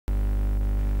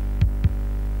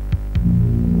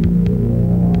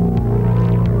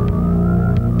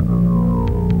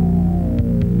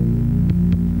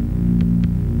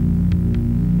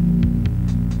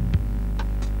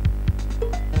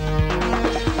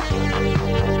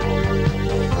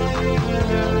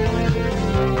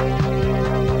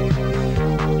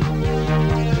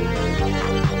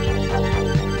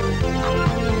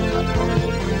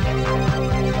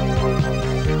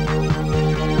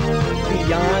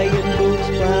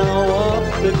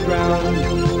the ground,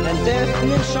 and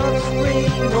deafening shots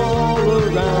ring all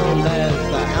around as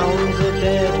the hounds of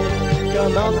death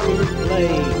come out to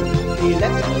play. He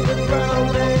leapt to the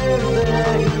ground and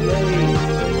there he lay,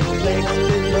 his legs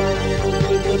benumbed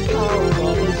with the power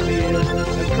of his fear,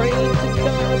 and praying to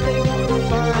God they wouldn't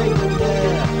find him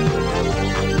there.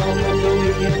 Long ago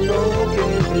he had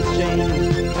broken his chains,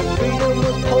 and freedom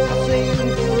was pulsing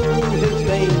through his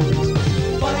veins.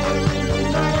 Fire in the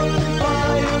night,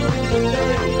 fire in the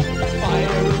day,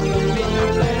 fire in the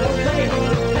midnight, made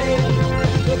of pain.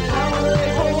 The power they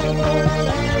hold for the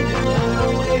land and our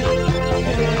way.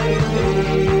 Hey,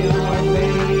 hey, our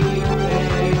way, hey,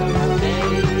 hey.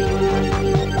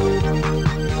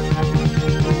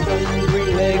 His hungry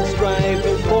legs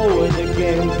driving forward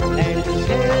again, and his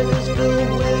head is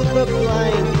filled with a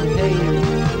blinding pain.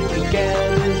 He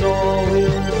gathers all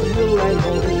his will and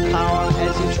all his power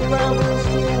as he travels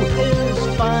through his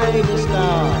finest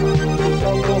hour. He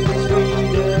fought for his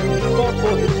freedom, he fought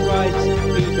for his rights,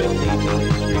 he believed in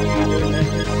his freedom, and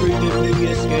his freedom he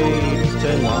escapes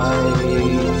tonight.